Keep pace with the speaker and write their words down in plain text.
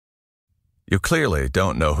You clearly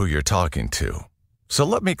don't know who you're talking to. So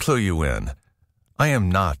let me clue you in. I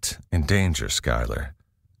am not in danger, Skylar.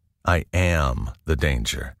 I am the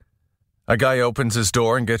danger. A guy opens his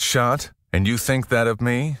door and gets shot, and you think that of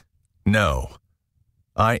me? No.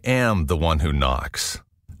 I am the one who knocks.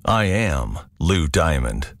 I am Lou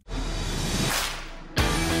Diamond.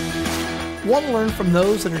 Want to learn from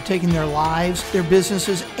those that are taking their lives, their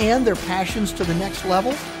businesses, and their passions to the next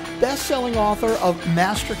level? Best-selling author of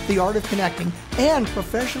Master the Art of Connecting and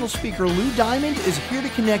professional speaker Lou Diamond is here to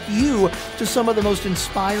connect you to some of the most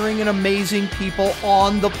inspiring and amazing people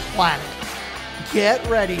on the planet. Get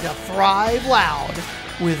ready to thrive loud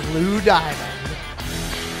with Lou Diamond.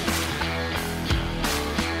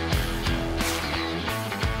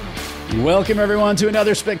 Welcome, everyone, to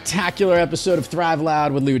another spectacular episode of Thrive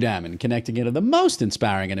Loud with Lou Diamond, connecting you to the most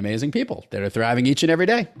inspiring and amazing people that are thriving each and every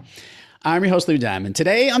day. I'm your host, Lou Diamond.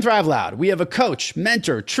 Today on Thrive Loud, we have a coach,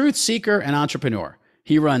 mentor, truth seeker, and entrepreneur.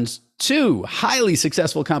 He runs two highly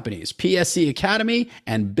successful companies, PSC Academy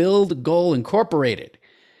and Buildgoal Incorporated.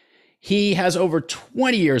 He has over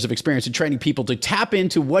 20 years of experience in training people to tap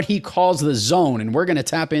into what he calls the zone, and we're going to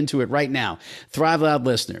tap into it right now. Thrive Loud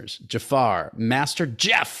listeners, Master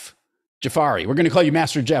Jafari. We're going to call you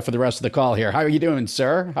Master Jeff for the rest of the call here. How are you doing,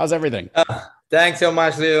 sir? How's everything? Thanks so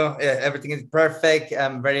much, Lou. Everything is perfect.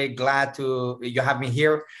 I'm very glad you have me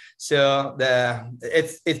here. So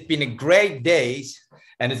it's been a great day,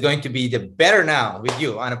 and it's going to be the better now with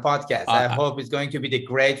you on a podcast. I hope it's going to be the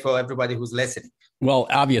great for everybody who's listening. Well,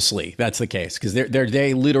 obviously that's the case, because their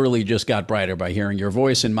day literally just got brighter by hearing your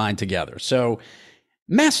voice and mine together. So,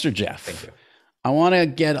 Master Jeff, thank you. I want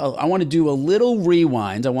to do a little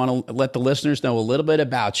rewind. I want to let the listeners know a little bit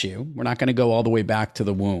about you. We're not going to go all the way back to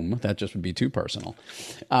the womb. That just would be too personal.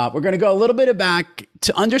 We're going to go a little bit back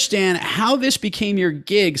to understand how this became your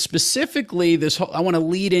gig. Specifically, I want to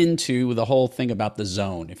lead into the whole thing about the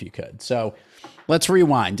zone, if you could. So let's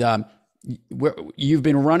rewind. You've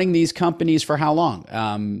been running these companies for how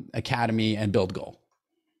long? Academy and Buildgoal.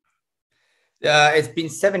 It's been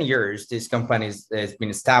 7 years. This company has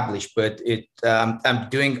been established, but I'm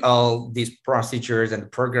doing all these procedures and the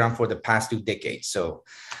program for the past 2 decades. So,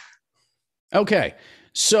 okay.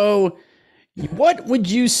 So, what would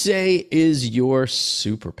you say is your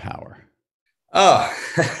superpower? Oh,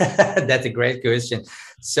 that's a great question.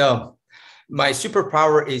 So, my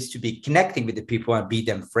superpower is to be connecting with the people and be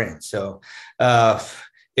them friends. So,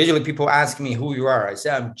 usually people ask me who you are. I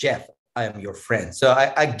say, I'm Jeff. I am your friend. So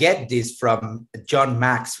I get this from John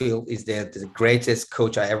Maxwell, is the greatest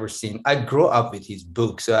coach I ever seen. I grew up with his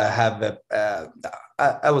book. So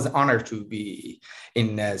I was honored to be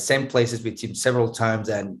in same places with him several times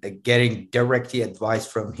and getting directly advice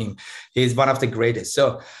from him. He's one of the greatest.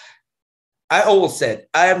 So I always said,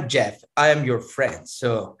 I am Jeff. I am your friend.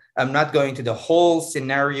 So I'm not going to the whole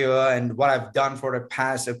scenario and what I've done for the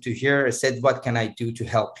past up to here. I said, what can I do to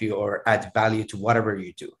help you or add value to whatever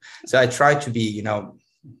you do? So I try to be,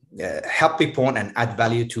 help people and add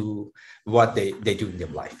value to what they do in their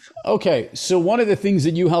life. Okay. So one of the things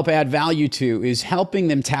that you help add value to is helping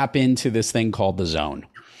them tap into this thing called the zone.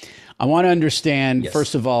 I want to understand, yes.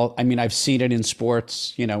 First of all, I mean, I've seen it in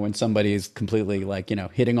sports, when somebody is completely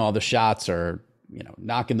hitting all the shots or,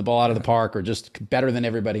 knocking the ball out of the park or just better than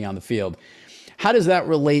everybody on the field. How does that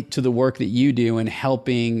relate to the work that you do in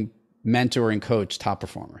helping mentor and coach top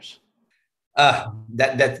performers?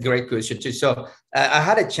 That's a great question too. So I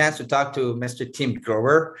had a chance to talk to Mr. Tim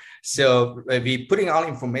Grover. So we putting all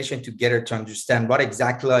information together to understand what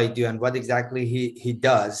exactly I do and what exactly he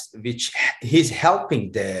does, which he's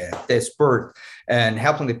helping the sport and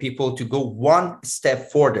helping the people to go one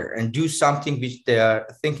step further and do something which they are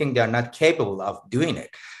thinking they're not capable of doing it.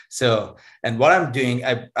 So, and what I'm doing,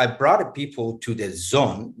 I brought the people to the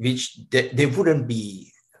zone, which they wouldn't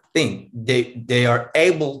be think they are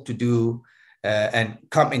able to do and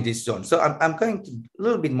come in this zone. So I'm going to a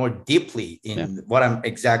little bit more deeply in what I'm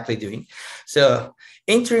exactly doing. So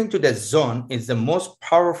entering to the zone is the most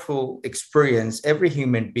powerful experience every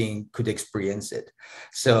human being could experience it.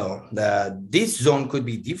 So this zone could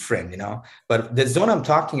be different, but the zone I'm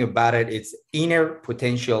talking about it's inner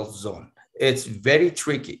potential zone. It's very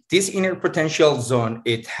tricky. This inner potential zone,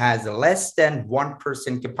 it has less than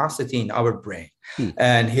 1% capacity in our brain.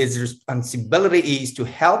 And his responsibility is to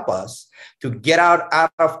help us to get out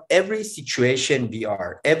of every situation we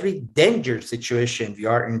are, every danger situation we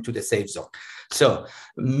are into the safe zone. So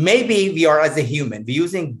maybe we are as a human, we're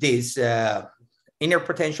using this inner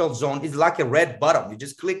potential zone is like a red button. You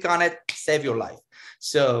just click on it, save your life.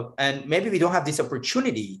 So, and maybe we don't have this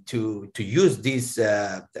opportunity to use this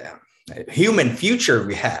human future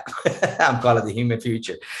we have. I'm calling it the human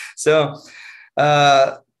future. So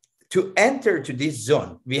to enter to this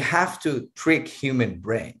zone, we have to trick human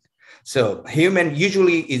brain. So human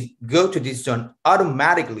usually is go to this zone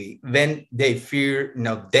automatically when they fear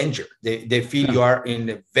danger. They feel you are in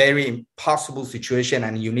a very impossible situation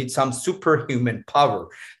and you need some superhuman power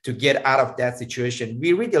to get out of that situation.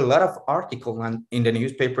 We read a lot of articles in the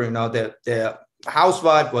newspaper, the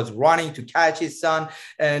housewife was running to catch his son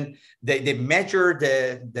and they measure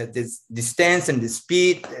the distance and the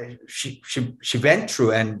speed she went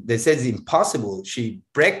through, and they said it's impossible. She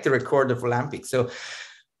broke the record of Olympics. So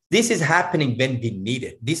this is happening when we need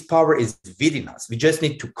it. This power is within us. We just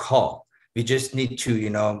need to call. We just need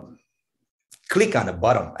to, click on the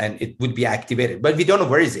button and it would be activated. But we don't know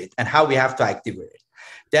where is it and how we have to activate it.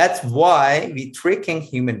 That's why we're tricking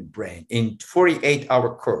human brain in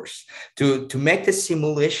 48-hour course to make the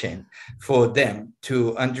simulation for them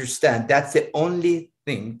to understand that's the only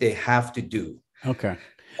thing they have to do. Okay.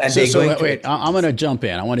 And wait, I'm going to jump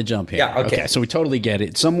in. I want to jump in. Yeah, okay. So we totally get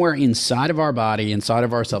it. Somewhere inside of our body, inside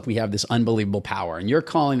of ourselves, we have this unbelievable power. And you're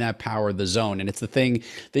calling that power the zone. And it's the thing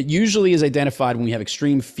that usually is identified when we have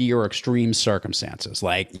extreme fear or extreme circumstances.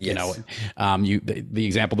 Like, yes. The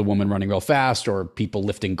example of the woman running real fast or people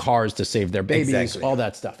lifting cars to save their babies, exactly. All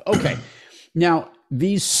that stuff. Okay. Now,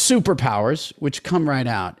 these superpowers, which come right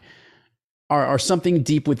out, are something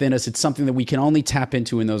deep within us. It's something that we can only tap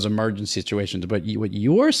into in those emergency situations. But what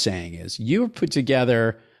you're saying is you've put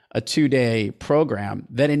together a 2-day program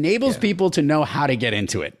that enables people to know how to get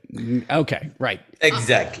into it. Okay, right.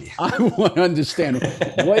 Exactly. I want to understand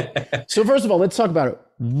what. So first of all, let's talk about it.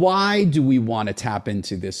 Why do we want to tap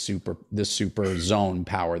into this super zone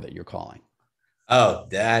power that you're calling? Oh,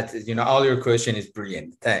 that, all your question is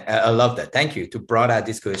brilliant. I love that. Thank you to brought out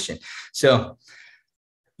this question. So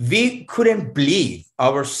we couldn't believe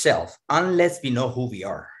ourselves unless we know who we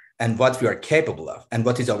are and what we are capable of and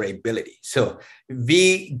what is our ability. So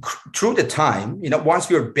we, through the time, once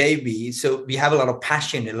we were baby, so we have a lot of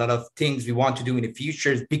passion, a lot of things we want to do in the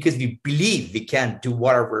future because we believe we can do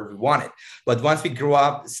whatever we wanted. But once we grow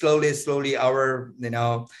up, slowly, our,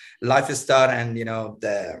 lifestyle and,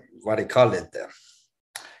 the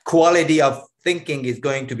quality of thinking is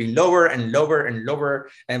going to be lower and lower and lower.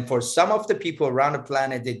 And for some of the people around the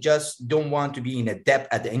planet, they just don't want to be in a debt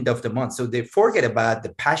at the end of the month. So they forget about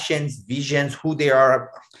the passions, visions, who they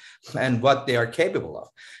are and what they are capable of.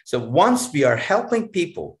 So once we are helping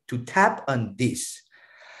people to tap on this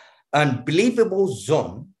unbelievable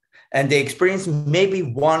zone, and they experience maybe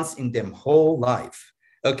once in their whole life.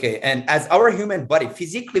 Okay, and as our human body,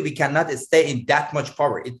 physically, we cannot stay in that much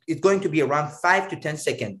power. It's going to be around 5 to 10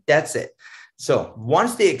 seconds. That's it. So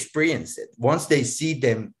once they experience it, once they see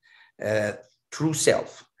them true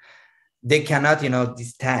self, they cannot,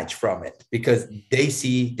 detach from it because they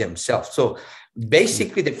see themselves. So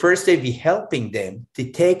basically, the first day we're helping them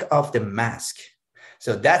to take off the mask.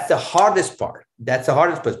 So that's the hardest part. That's the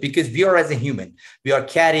hardest part because we are, as a human, we are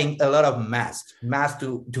carrying a lot of masks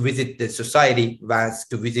to visit the society, masks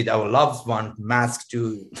to visit our loved one, masks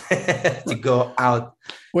to go out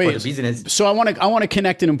for the business. So I want to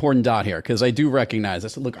connect an important dot here because I do recognize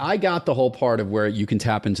this. Look, I got the whole part of where you can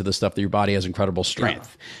tap into the stuff that your body has incredible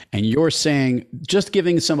strength. Yeah. And you're saying just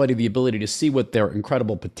giving somebody the ability to see what their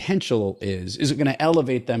incredible potential is it going to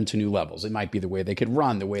elevate them to new levels? It might be the way they could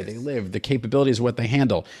run, the way they live, the capabilities of what they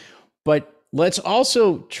handle. But let's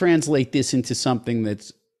also translate this into something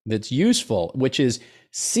that's useful, which is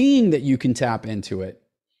seeing that you can tap into it.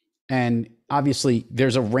 And obviously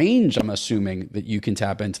there's a range, I'm assuming, that you can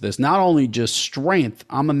tap into this. Not only just strength,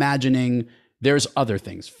 I'm imagining there's other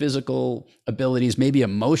things, physical abilities, maybe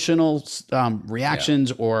emotional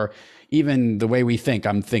reactions, or even the way we think.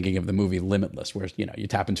 I'm thinking of the movie Limitless, where you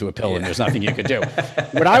tap into a pill and there's nothing you could do.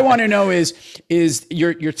 What I want to know is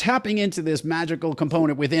you're tapping into this magical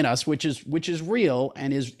component within us, which is real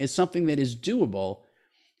and is something that is doable.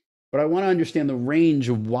 But I want to understand the range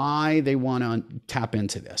of why they want to tap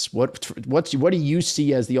into this. What do you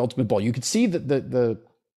see as the ultimate goal? You could see the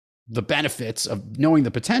benefits of knowing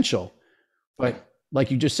the potential, but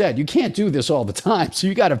like you just said, you can't do this all the time. So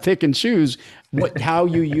you got to pick and choose how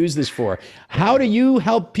you use this for. How do you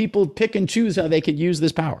help people pick and choose how they can use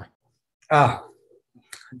this power?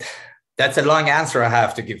 That's a long answer I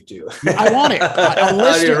have to give to you. I want it. Our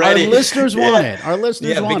listeners want it. Our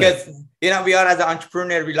listeners want it. Because we are, as an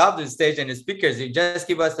entrepreneur, we love the stage and the speakers. You just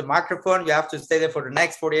give us the microphone. You have to stay there for the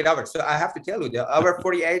next 48 hours. So I have to tell you, our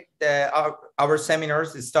 48 our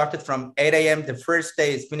seminars started from 8 a.m. The first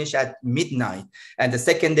day is finished at midnight. And the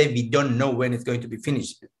second day, we don't know when it's going to be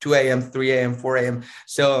finished, 2 a.m., 3 a.m., 4 a.m.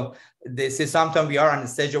 So this is sometimes we are on the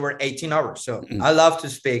stage over 18 hours. So I love to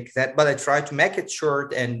speak that, but I try to make it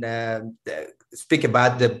short and speak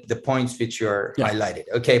about the points which you're highlighted.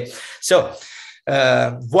 Okay. So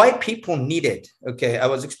why people need it. Okay. I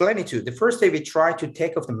was explaining to you the first day we try to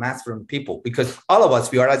take off the mask from people, because all of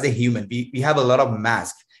us, we are as a human, we have a lot of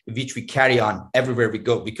masks which we carry on everywhere we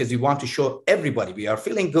go, because we want to show everybody we are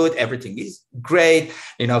feeling good, everything is great,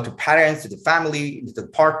 to parents, to the family, to the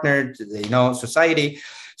partner, to the society.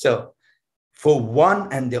 So for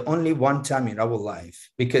one and the only one time in our life,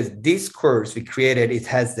 because this course we created, it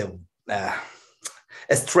has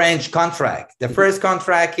a strange contract. The first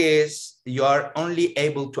contract is you are only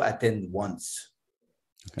able to attend once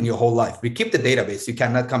in your whole life. We keep the database, you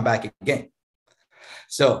cannot come back again.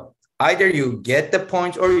 So either you get the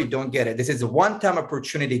point or you don't get it. This is a one-time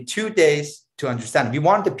opportunity, 2 days to understand. We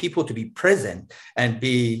want the people to be present and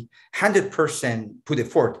be 100% put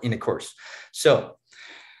effort in the course. So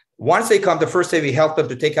once they come, the first day we help them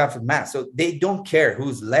to take off the mask. So they don't care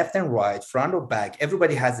who's left and right, front or back.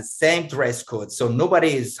 Everybody has the same dress code. So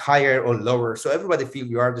nobody is higher or lower. So everybody feels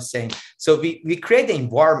we are the same. So we create the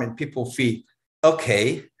environment people feel,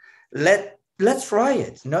 okay, let's try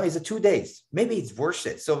it. It's a 2 days. Maybe it's worth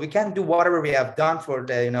it. So we can do whatever we have done for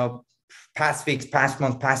the, past weeks, past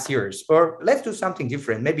months, past years, or let's do something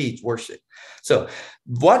different. Maybe it's worth it. So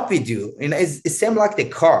what we do, it's same like the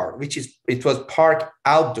car, it was parked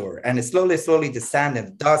outdoor, and slowly the sand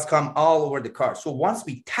and dust come all over the car. So once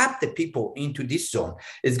we tap the people into this zone,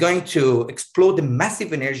 it's going to explode the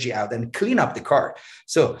massive energy out and clean up the car.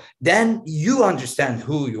 So then you understand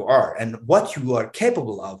who you are and what you are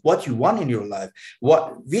capable of, what you want in your life,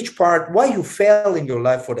 why you failed in your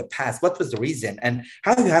life for the past, what was the reason, and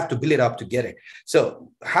how you have to build it up together.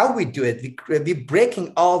 So how we do it, we're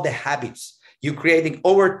breaking all the habits you're creating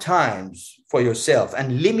over times for yourself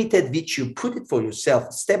and limited which you put it for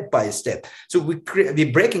yourself step by step. So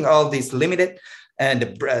we're breaking all these limited and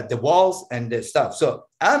the walls and the stuff. So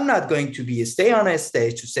I'm not going to stay on a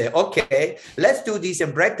stage to say, okay, let's do this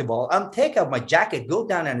and break the wall. I'm take out my jacket, go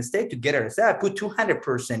down and stay together. Say I put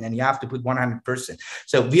 200% and you have to put 100%.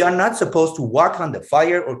 So we are not supposed to walk on the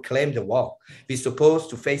fire or claim the wall. We're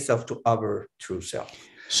supposed to face up to our true self.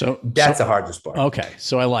 So that's the hardest part. Okay.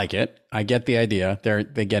 So I like it. I get the idea.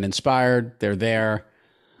 They get inspired. They're there.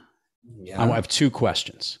 Yeah. I have two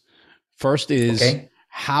questions. First is,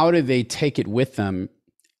 how do they take it with them?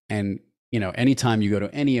 And, anytime you go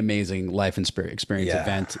to any amazing life experience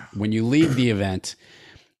event, when you leave the event,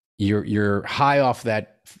 you're high off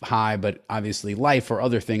that high, but obviously life or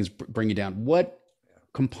other things bring you down. What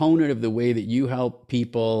component of the way that you help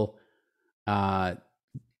people,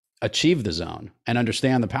 achieve the zone and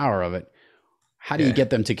understand the power of it, how do you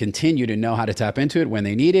get them to continue to know how to tap into it when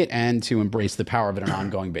they need it and to embrace the power of it on an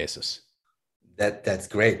ongoing basis? That's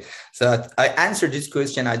great. So I answered this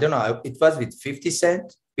question. I don't know. It was with 50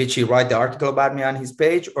 Cent, which he wrote the article about me on his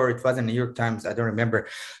page, or it was in New York Times. I don't remember,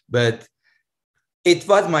 but it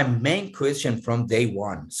was my main question from day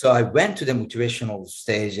one. So I went to the motivational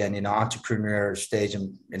stage and, entrepreneur stage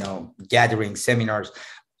and, gathering seminars.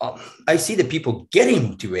 I see the people getting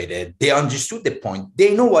motivated. They understood the point.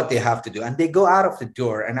 They know what they have to do, and they go out of the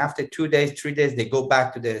door. And after 2 days, 3 days, they go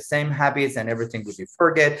back to the same habits and everything will be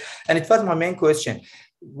forget. And it was my main question.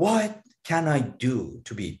 What can I do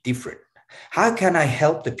to be different? How can I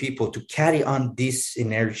help the people to carry on these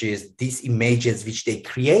energies, these images which they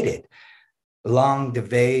created along the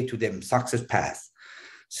way to the success path?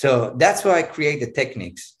 So that's why I create the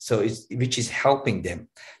techniques, which is helping them.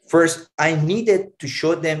 First, I needed to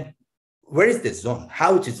show them where is the zone,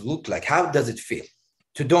 how it is look like, how does it feel,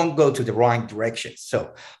 to don't go to the wrong direction.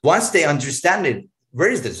 So once they understand it, where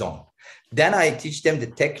is the zone? Then I teach them the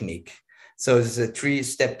technique. So it's a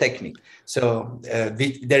 3-step technique. So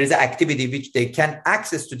there is an activity which they can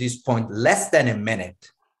access to this point less than a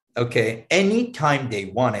minute. Okay, anytime they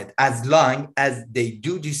want it, as long as they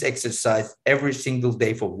do this exercise every single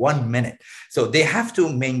day for 1 minute. So they have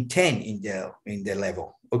to maintain in the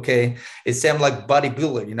level. Okay, it's same like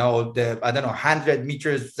bodybuilder, 100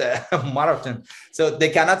 meters marathon. So they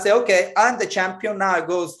cannot say, okay, I'm the champion now. I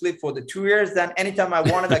go sleep for the 2 years. Then anytime I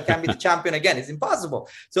want it, I can be the champion again. It's impossible.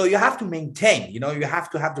 So you have to maintain. You have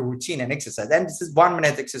to have the routine and exercise. And this is 1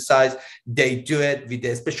 minute exercise. They do it with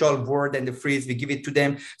a special word and the phrase. We give it to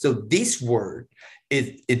them. So this word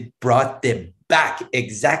it brought them back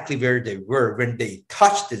exactly where they were when they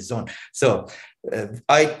touched the zone. So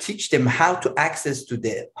I teach them how to access to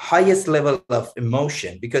the highest level of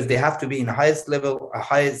emotion, because they have to be in the highest level, a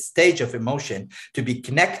highest stage of emotion to be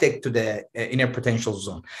connected to the inner potential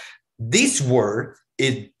zone. This word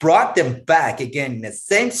it brought them back again in the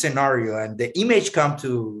same scenario, and the image come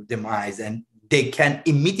to their eyes, and they can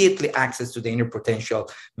immediately access to the inner potential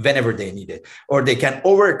whenever they need it, or they can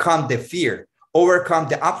overcome the fear, overcome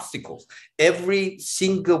the obstacles. Every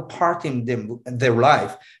single part in their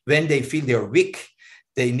life, when they feel they're weak,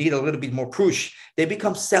 they need a little bit more push, they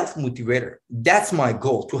become self-motivator. That's my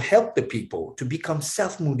goal, to help the people to become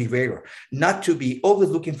self-motivator, not to be always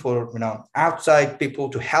looking for outside people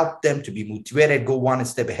to help them to be motivated, go one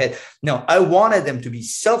step ahead. No, I wanted them to be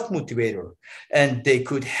self-motivator, and they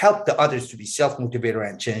could help the others to be self-motivator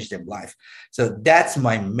and change their life. So that's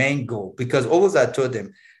my main goal, because always I told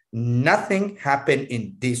them, nothing happened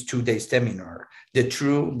in this 2-day seminar.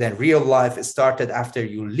 The real life started after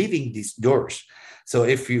you leaving these doors. So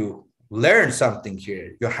if you learn something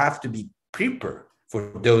here, you have to be prepared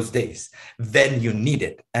for those days. Then you need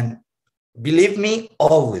it. And believe me,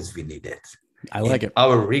 always we need it. I like it.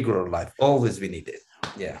 Our regular life, always we need it.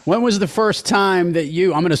 Yeah. When was the first time that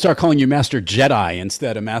I'm going to start calling you Master Jedi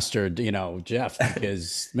instead of Master, Jeff,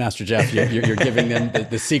 because Master Jeff, you're giving them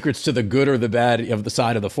the secrets to the good or the bad of the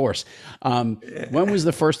side of the Force. When was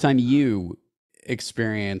the first time you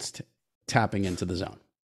experienced tapping into the zone?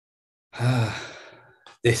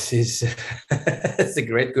 This is it's a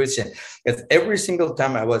great question, because every single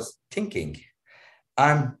time I was thinking,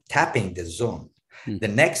 I'm tapping the zone. The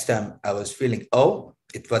next time I was feeling,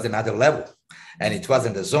 it was another level, and it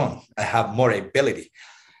wasn't the zone. I have more ability.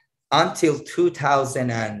 Until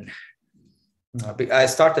 2000, and I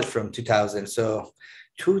started from 2000. So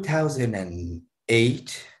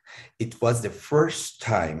 2008, it was the first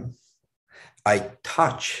time I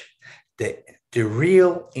touched the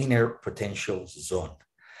real inner potential zone.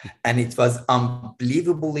 And it was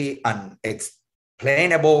unbelievably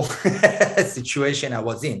unexplainable situation I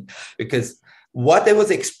was in, because what I was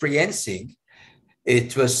experiencing,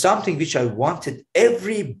 it was something which I wanted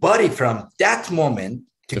everybody from that moment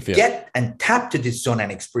to get and tap to this zone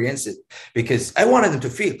and experience it, because I wanted them to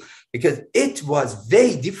feel, because it was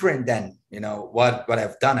very different than, what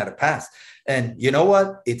I've done in the past. And you know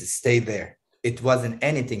what? It stayed there. It wasn't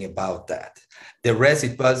anything about that. The rest,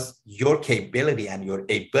 it was your capability and your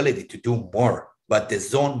ability to do more. But the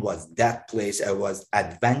zone was that place I was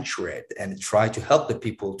adventurous and try to help the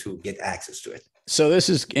people to get access to it. So this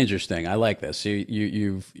is interesting. I like this.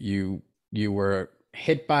 You were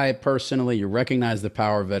hit by it personally. You recognized the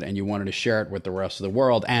power of it, and you wanted to share it with the rest of the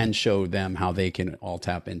world and show them how they can all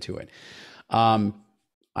tap into it.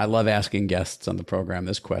 I love asking guests on the program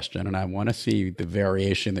this question, and I want to see the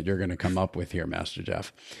variation that you're going to come up with here, Master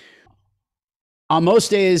Jeff. On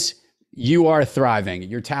most days, you are thriving.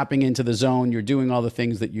 You're tapping into the zone. You're doing all the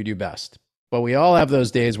things that you do best. But we all have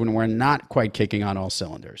those days when we're not quite kicking on all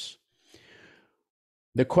cylinders.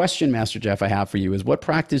 The question, Master Jeff, I have for you is, what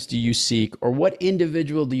practice do you seek, or what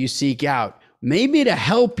individual do you seek out, maybe to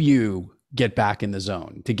help you get back in the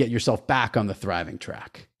zone, to get yourself back on the thriving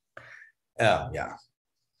track? Yeah.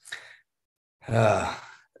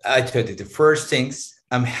 I told you the first things,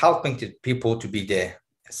 I'm helping the people to be the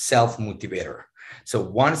self-motivator. So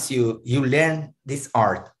once you learn this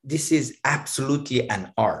art, this is absolutely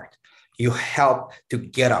an art. You help to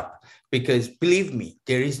get up, because believe me,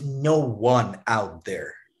 there is no one out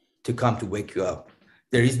there to come to wake you up.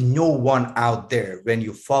 There is no one out there when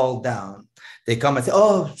you fall down. They come and say,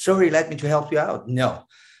 "Oh, sorry, let me to help you out." No.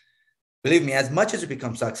 Believe me, as much as you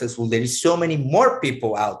become successful, there is so many more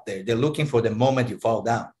people out there. They're looking for the moment you fall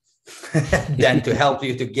down than to help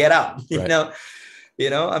you to get up. Right.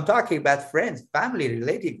 I'm talking about friends, family,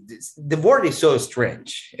 relatives. The world is so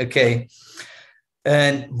strange. Okay.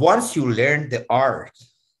 And once you learn the art,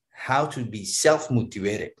 how to be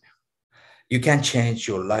self-motivated, you can change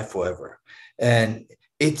your life forever. And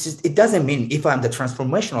it doesn't mean if I'm the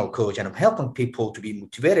transformational coach and I'm helping people to be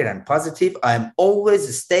motivated and positive, I'm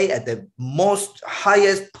always stay at the most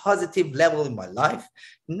highest positive level in my life.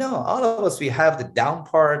 No, all of us, we have the down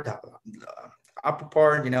part, upper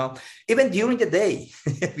part, even during the day,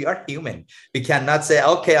 we are human. We cannot say,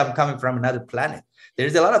 okay, I'm coming from another planet.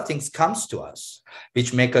 There's a lot of things comes to us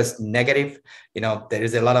which make us negative. There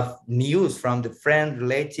is a lot of news from the friend,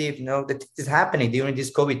 relative, that is happening during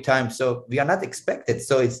this COVID time. So we are not expected.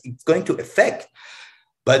 So it's going to affect.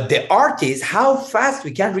 But the art is how fast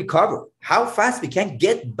we can recover, how fast we can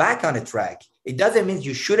get back on the track. It doesn't mean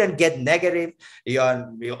you shouldn't get negative.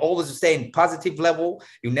 You always stay in positive level.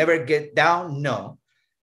 You never get down. No.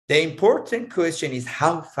 The important question is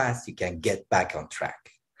how fast you can get back on track.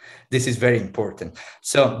 This is very important.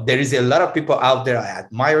 So there is a lot of people out there. I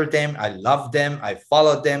admire them. I love them. I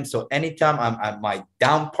follow them. So anytime I'm at my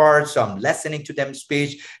down part, so I'm listening to them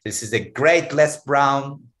speech. This is a great Les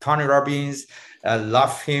Brown, Tony Robbins, I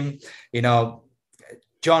love him.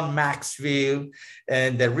 John Maxwell,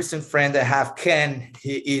 and the recent friend I have, Ken.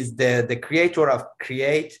 He is the creator of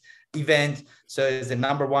Create event. So he's the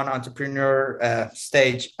number one entrepreneur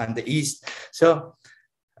stage on the East. So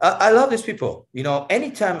I love these people.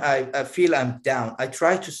 Anytime I feel I'm down, I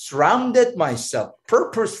try to surround myself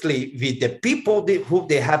purposely with the people who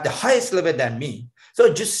they have the highest level than me.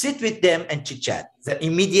 So just sit with them and chit chat. Then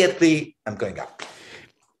immediately I'm going up.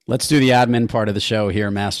 Let's do the admin part of the show here,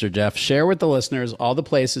 Master Jeff. Share with the listeners all the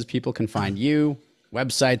places people can find you,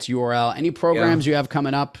 websites, URL, any programs you have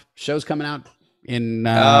coming up, shows coming out in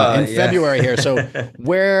February here. So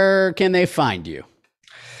where can they find you?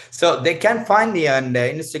 So they can find me on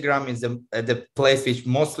Instagram is the place which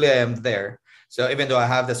mostly I am there. So even though I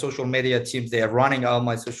have the social media teams, they are running all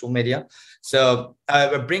my social media. So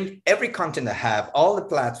I bring every content I have, all the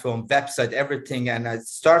platform, website, everything, and I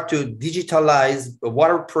start to digitalize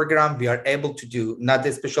whatever program we are able to do, not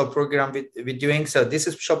the special program we're doing. So this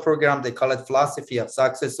is a special program, they call it Philosophy of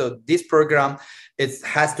Success. So this program, it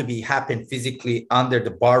has to be happen physically under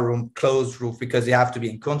the bar room, closed roof, because you have to be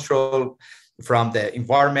in control from the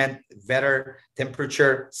environment, weather,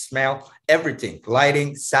 temperature, smell, everything,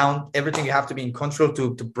 lighting, sound, everything. You have to be in control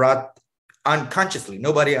to brought unconsciously.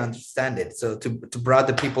 Nobody understand it. So to brought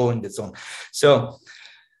the people in the zone. So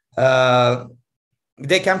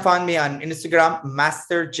they can find me on Instagram,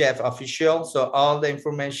 Master Jeff Official. So all the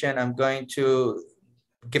information I'm going to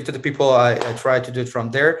give to the people, I try to do it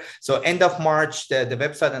from there. So end of March, the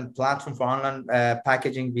website and platform for online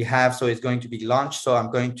packaging we have, so it's going to be launched. So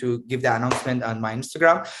I'm going to give the announcement on my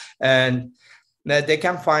Instagram, and they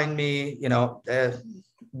can find me, I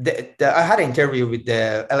had an interview with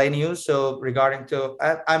the LA News. So regarding to,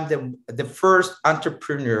 I'm the first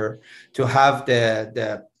entrepreneur to have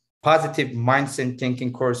the positive mindset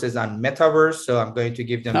thinking courses on metaverse. So I'm going to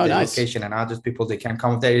give them location, and others people, they can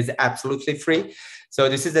come there. It's absolutely free. So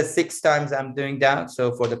this is the 6th times I'm doing that.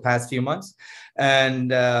 So for the past few months, and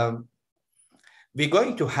we're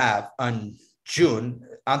going to have on June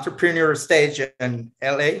entrepreneur stage in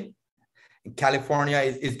LA. In California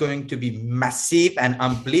is going to be massive and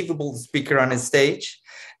unbelievable speaker on a stage.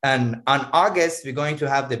 And on August, we're going to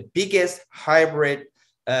have the biggest hybrid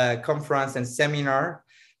conference and seminar.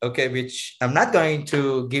 Okay, which I'm not going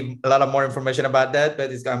to give a lot of more information about that, but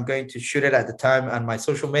I'm going to shoot it at the time on my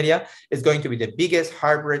social media. It's going to be the biggest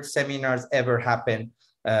hybrid seminars ever happen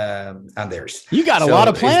on theirs. You got a lot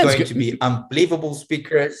of plans. It's going to be unbelievable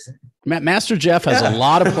speakers. Master Jeff has a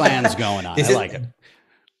lot of plans going on. I like it.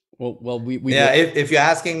 Well, we if you're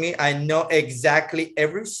asking me, I know exactly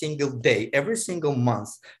every single day, every single month,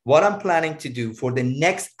 what I'm planning to do for the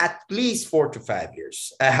next at least 4 to 5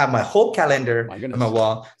 years. I have my whole calendar on my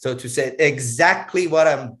wall. So to say exactly what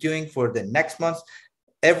I'm doing for the next month,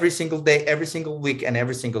 every single day, every single week, and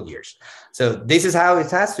every single years. So this is how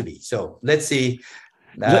it has to be. So let's see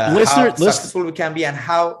how successful we can be and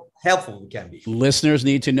how helpful we can be. Listeners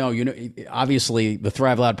need to know, obviously the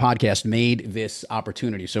Thrive Loud podcast made this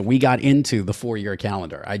opportunity. So we got into the 4-year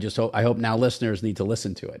calendar. I hope now listeners need to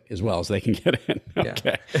listen to it as well, so they can get in.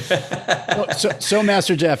 Okay. Yeah. so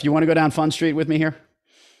Master Jeff, you want to go down Fun Street with me here?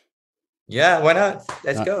 Yeah, why not?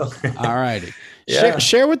 Let's go. All righty. Yeah.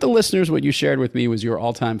 Share with the listeners what you shared with me was your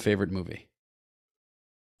all-time favorite movie.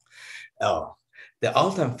 Oh, the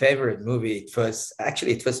all-time favorite movie, it was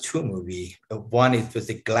 2 movies. One, it was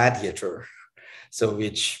The Gladiator, so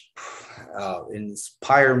which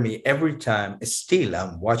inspired me every time. Still,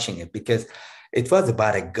 I'm watching it because it was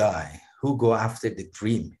about a guy who go after the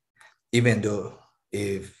dream, even though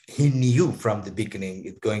if he knew from the beginning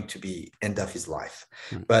it's going to be end of his life.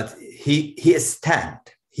 But he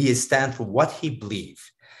stand for what he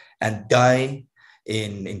believes and die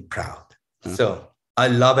in proud. So I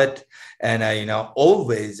love it. And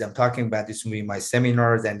always I'm talking about this movie in my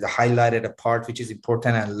seminars, and the highlighted a part which is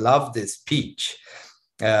important. I love this speech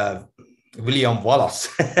William Wallace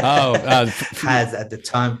has at the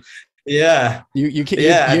time. Yeah. You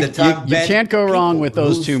can't go wrong with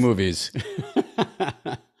those 2 movies.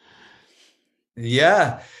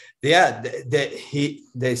 Yeah.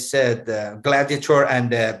 They said Gladiator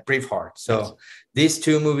and Braveheart. So these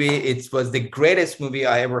 2 movies, it was the greatest movie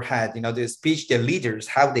I ever had. The speech, the leaders,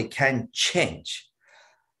 how they can change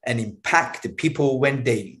and impact the people when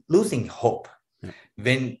they losing hope,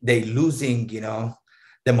 when they losing,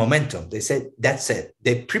 the momentum. They said, that's it.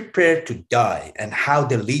 They prepare to die, and how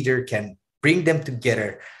the leader can bring them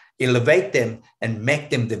together, elevate them, and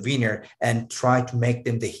make them the winner, and try to make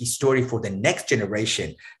them the history for the next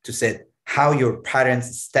generation, to say how your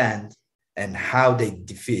parents stand and how they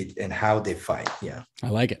defeat and how they fight. Yeah. I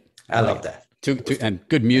like it. I love that. And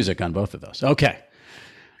good music on both of those. Okay.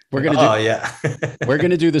 We're going to do, oh, yeah. we're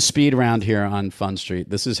going to do the speed round here on Fun Street.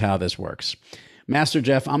 This is how this works. Master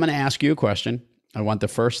Jeff, I'm going to ask you a question. I want the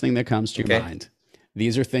first thing that comes to your mind.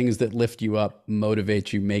 These are things that lift you up,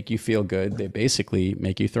 motivate you, make you feel good. They basically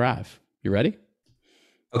make you thrive. You ready?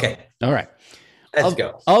 Okay. All right. Let's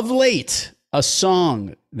go. Of late, a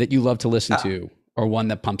song that you love to listen to or one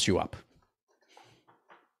that pumps you up.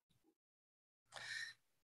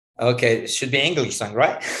 Okay, it should be English song,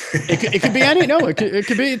 right? It could be any. No, it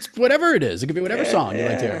could be. It's whatever it is. It could be whatever song you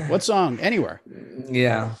like to hear. What song? Anywhere.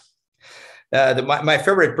 Yeah. My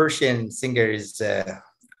favorite Persian singer is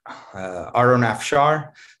Arun Afshar.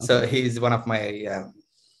 Okay. So he's one of my.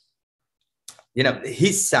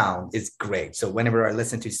 His sound is great. So whenever I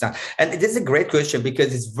listen to his sound, and it is a great question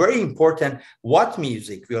because it's very important what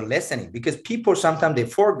music we are listening, because people sometimes they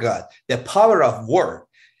forgot the power of word,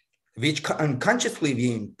 which unconsciously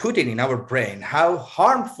we put it in our brain, how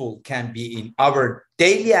harmful can be in our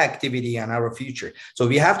daily activity and our future. So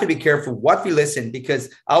we have to be careful what we listen, because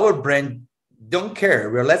our brain don't care.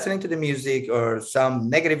 We're listening to the music or some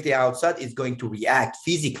negativity outside is going to react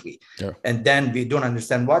physically. Sure. And then we don't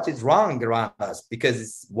understand what is wrong around us, because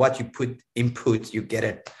it's what you put input, you get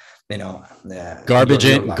it, garbage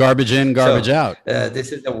in, garbage out.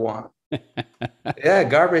 This is the one. Yeah,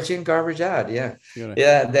 garbage in, garbage out. Yeah,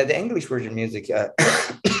 the English version music.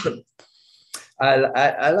 I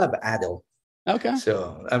love Adele. Okay.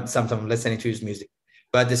 So I'm sometimes listening to his music,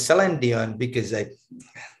 but the Celine Dion, because I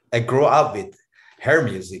grew up with her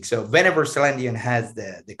music. So whenever Celine Dion has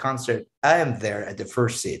the concert, I am there at the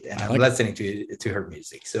first seat and I'm listening to her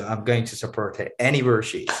music. So I'm going to support her anywhere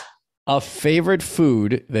she is. A favorite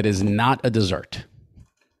food that is not a dessert.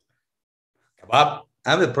 Kebab.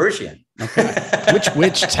 I'm a Persian. Okay.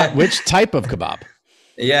 Which type of kebab?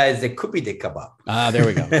 Yeah, it's the kubide kebab. There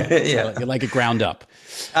we go. Okay. Yeah, you like it ground up.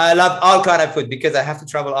 I love all kind of food because I have to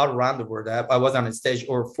travel all around the world. I was on a stage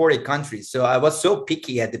over 40 countries, so I was so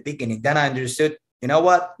picky at the beginning. Then I understood, you know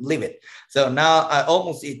what, leave it. So now I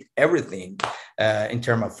almost eat everything in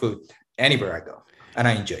terms of food anywhere I go, and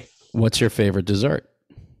I enjoy. What's your favorite dessert?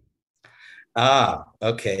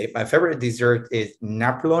 Okay. My favorite dessert is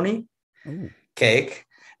Napoloni. Ooh. Cake,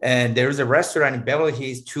 and there's a restaurant in Beverly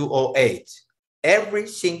Hills 208. Every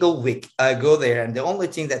single week I go there, and the only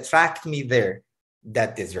thing that attracts me there,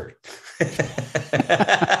 that dessert. They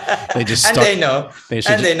know.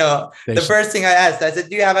 The first thing I asked, I said,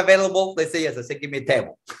 "Do you have available?" They say yes. I said, "Give me a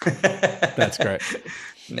table." That's great.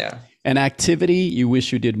 Yeah. An activity you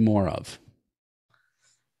wish you did more of.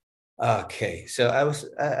 Okay, so I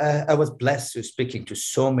was blessed to speaking to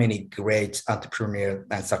so many great entrepreneurs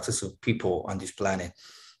and successful people on this planet,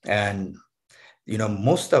 and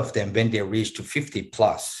most of them, when they reach to 50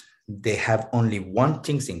 plus, they have only one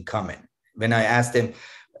thing in common. When I asked them,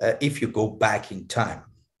 if you go back in time,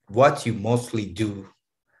 what you mostly do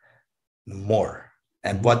more,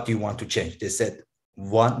 and what do you want to change? They said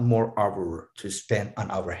 1 more hour to spend on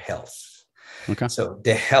our health. Okay. So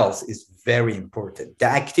the health is very important. The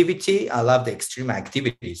activity, I love the extreme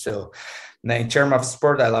activity. So in terms of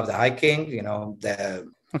sport, I love the hiking, the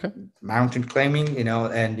mountain climbing,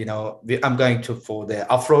 I'm going for the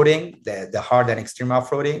off-roading, the hard and extreme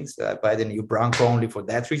off-roading. So I buy the new Bronco only for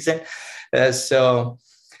that reason.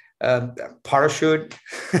 Parachute.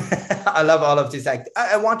 I love all of this.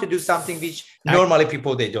 I want to do something which normally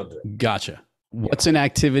people, they don't do. Gotcha. What's an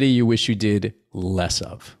activity you wish you did less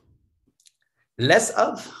of? Less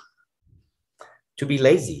of? To be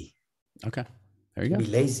lazy. Okay. There you go. Be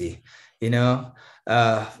lazy.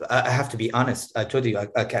 I have to be honest. I told you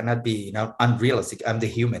I cannot be unrealistic. I'm the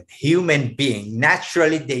human being.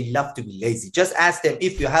 Naturally, they love to be lazy. Just ask them,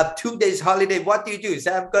 if you have 2 days holiday, what do you do?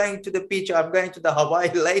 Say, I'm going to the beach. I'm going to the Hawaii,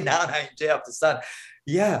 lay down, I enjoy the sun.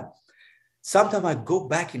 Yeah. Sometimes I go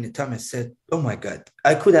back in the time and said, oh my God,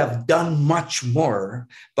 I could have done much more.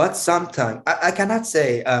 But sometimes I cannot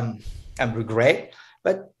say I'm regret,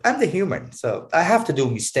 but I'm the human. So I have to do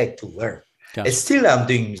mistake to learn. Gotcha. Still, I'm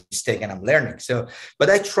doing mistake and I'm learning. So, but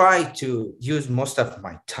I try to use most of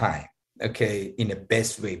my time, in the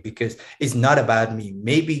best way, because it's not about me.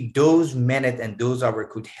 Maybe those minutes and those hours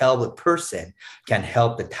could help a person, can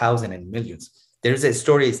help 1,000 and millions. There's a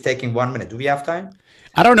story. It's taking 1 minute. Do we have time?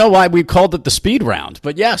 I don't know why we called it the speed round,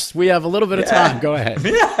 but yes, we have a little bit of time. Go ahead.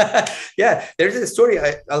 Yeah. There's a story.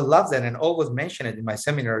 I love that and always mention it in my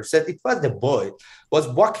seminar. It said it was the boy was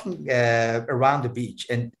walking around the beach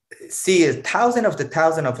and see 1,000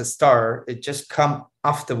 of a star. It just come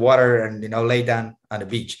off the water and, lay down on the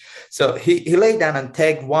beach. So he lay down and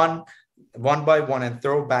take one by one and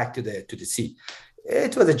throw back to the sea.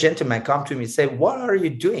 it was a gentleman come to me and say, what are you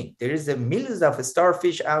doing? There is a millions of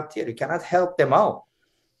starfish out here. You cannot help them all.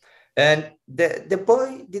 And the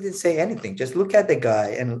boy didn't say anything. Just look at the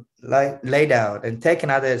guy and lay down and take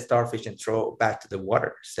another starfish and throw it back to the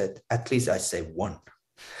water. Said, at least I saved one.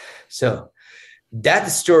 So that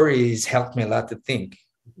story has helped me a lot to think.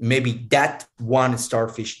 Maybe that one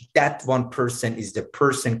starfish, that one person is the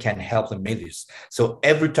person can help the millions. So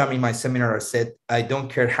every time in my seminar, I said, I don't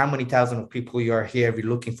care how many thousands of people you are here. We're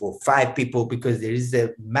looking for 5 people because there is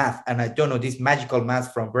a math. And I don't know this magical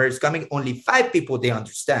math from where it's coming. Only 5 people, they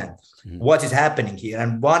understand what is happening here.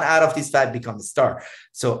 And 1 out of these 5 becomes a star.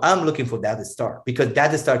 So I'm looking for that star because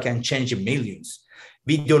that star can change millions.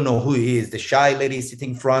 We don't know who he is. The shy lady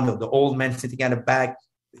sitting in front or the old man sitting at the back.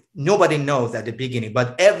 Nobody knows at the beginning,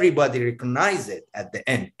 but everybody recognizes it at the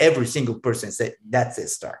end. Every single person said, that's a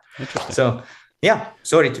star. So, yeah,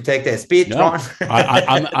 sorry to take the speed. No,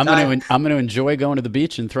 I'm going to enjoy going to the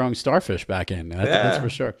beach and throwing starfish back in. That's for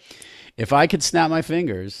sure. If I could snap my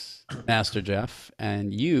fingers, Master Jeff,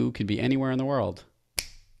 and you could be anywhere in the world,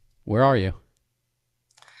 where are you?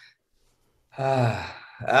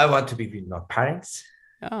 I want to be with my parents,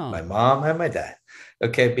 my mom and my dad.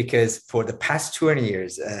 Okay, because for the past 20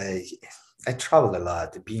 years, I traveled a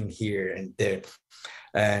lot, being here and there.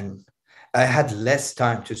 And I had less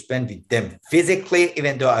time to spend with them physically,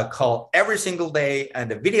 even though I call every single day and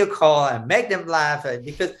the video call and make them laugh,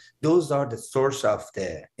 because those are the source of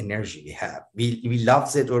the energy we have. We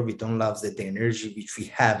love it or we don't love it. The energy which we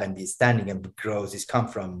have and the standing and grows is come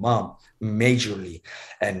from mom majorly.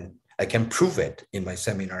 And I can prove it in my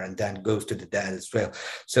seminar, and then goes to the dad as well.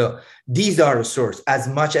 So these are the source, as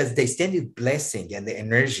much as they send you blessing and the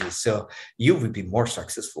energy. So you will be more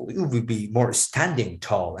successful. You will be more standing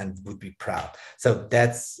tall and would be proud. So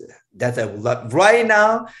that's I would love right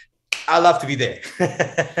now. I love to be there.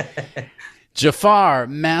 Jafar,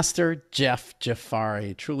 Master Jeff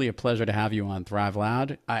Jafari. Truly a pleasure to have you on Thrive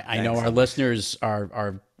Loud. I know our listeners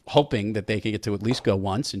are hoping that they can get to at least go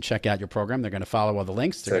once and check out your program. They're going to follow all the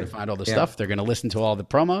links. They're going to find all the stuff. They're going to listen to all the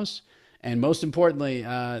promos. And most importantly,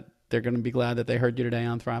 they're going to be glad that they heard you today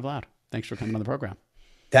on Thrive Loud. Thanks for coming on the program.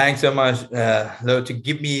 Thanks so much, Leo, to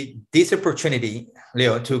give me this opportunity,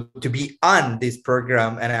 Leo, to be on this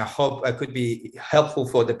program. And I hope I could be helpful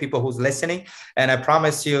for the people who's listening. And I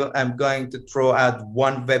promise you, I'm going to throw out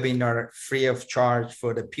one webinar free of charge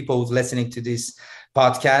for the people who's listening to this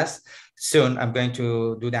podcast. Soon, I'm going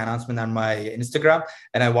to do the announcement on my Instagram,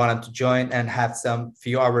 and I wanted to join and have some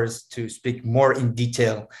few hours to speak more in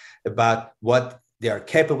detail about what they are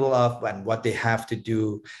capable of and what they have to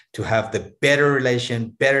do to have the better relation,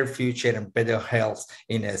 better future, and better health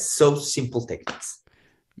in a so simple techniques.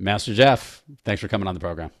 Master Jeff, thanks for coming on the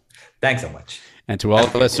program. Thanks so much. And to all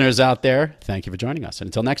the listeners out there, thank you for joining us. And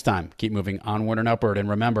until next time, keep moving onward and upward. And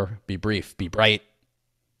remember, be brief, be bright,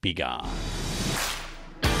 be gone.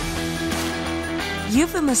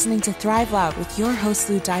 You've been listening to Thrive Loud with your host,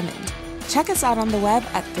 Lou Diamond. Check us out on the web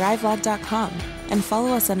at thriveloud.com and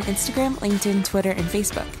follow us on Instagram, LinkedIn, Twitter, and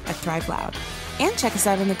Facebook at Thrive Loud. And check us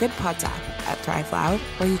out on the Good Pods app at Thrive Loud,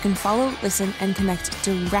 where you can follow, listen, and connect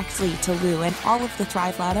directly to Lou and all of the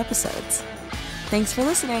Thrive Loud episodes. Thanks for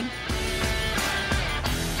listening.